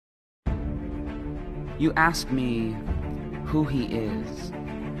You ask me who he is.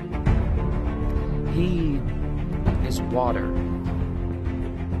 He is water.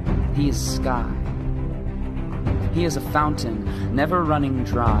 He is sky. He is a fountain, never running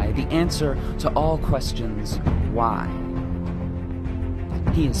dry, the answer to all questions, why?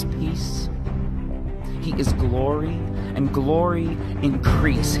 He is peace. He is glory, and glory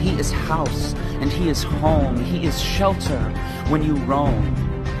increase. He is house, and he is home. He is shelter when you roam.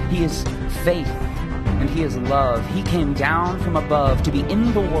 He is faith, and he is love. He came down from above to be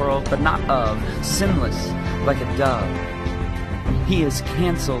in the world, but not of, sinless like a dove. He is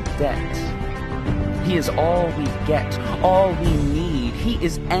canceled debt. He is all we get, all we need. He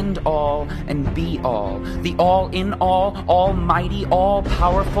is end all and be all, the all in all, almighty, all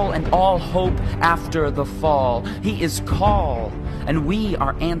powerful, and all hope after the fall. He is call, and we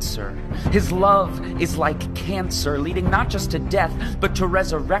are answer. His love is like cancer, leading not just to death, but to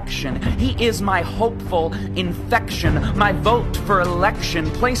resurrection. He is my hopeful infection, my vote for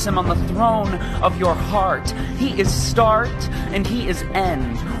election. Place him on the throne of your heart. He is start, and he is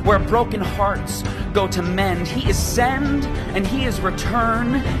end, where broken hearts go to mend. He is send, and he is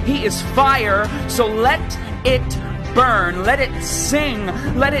return. He is fire, so let it burn, let it sing,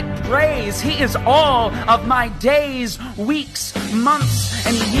 let it praise. He is all of my days, weeks, months,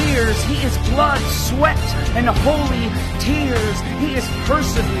 and years. He is blood, sweat, and holy tears. He is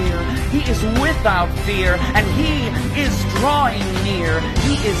persevere, he is without fear, and he is drawing near.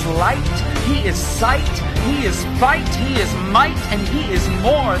 He is light, he is sight, he is fight, he is might, and he is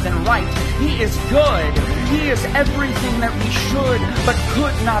more than right. He is good, he is everything that we should but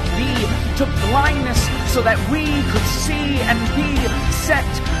could not be, took blindness so that we could see and be set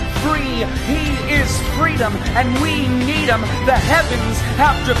free. He is freedom, and we need him. The heavens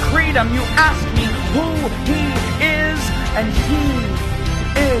have decreed him. You ask me who he is, and he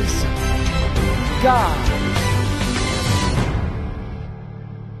is God.